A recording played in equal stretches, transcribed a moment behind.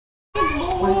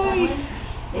boy.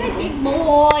 Big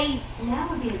boy.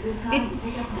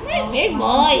 Big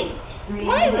boy.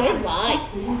 My good boy.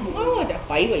 I want to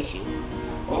fight with you.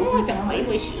 I want to fight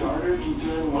with you. I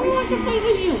want to fight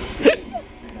with you.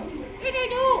 What I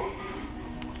do?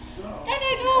 What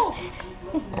I do?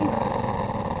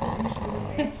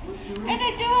 What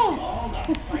I do?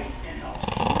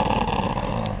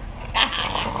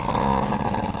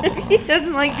 He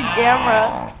doesn't like the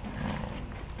camera.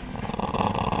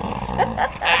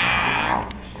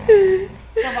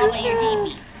 Come over your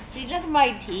TV. See, look at my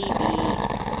TV.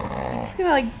 He's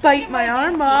gonna like bite my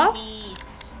arm off.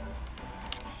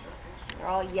 You're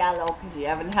all yellow because you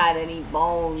haven't had any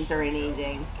bones or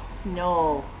anything.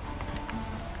 No.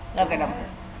 Look at them.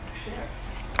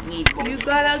 You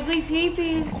got ugly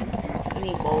teepees. You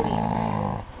need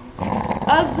bonies.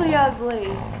 Ugly, ugly.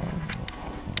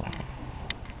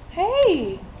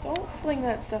 Hey, don't fling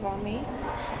that stuff on me.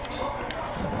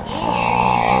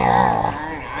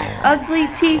 Ugly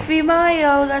Teefy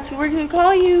Milo, that's what we're gonna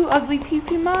call you. Ugly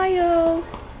Teefy Milo.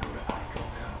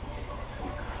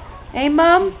 Hey,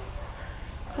 Mom.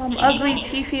 Call him Ugly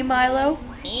Teefy Milo.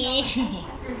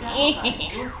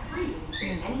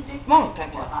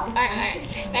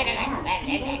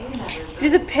 Do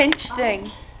the pinch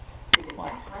thing.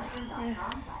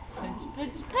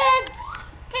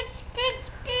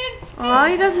 Oh,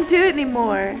 he doesn't do it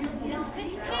anymore.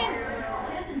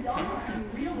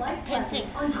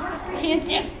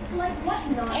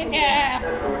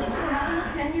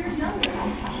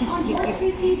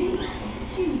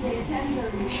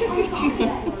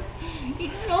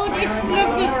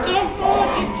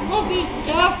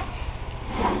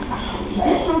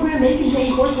 This program may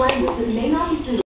contain coarse language that may not be suitable.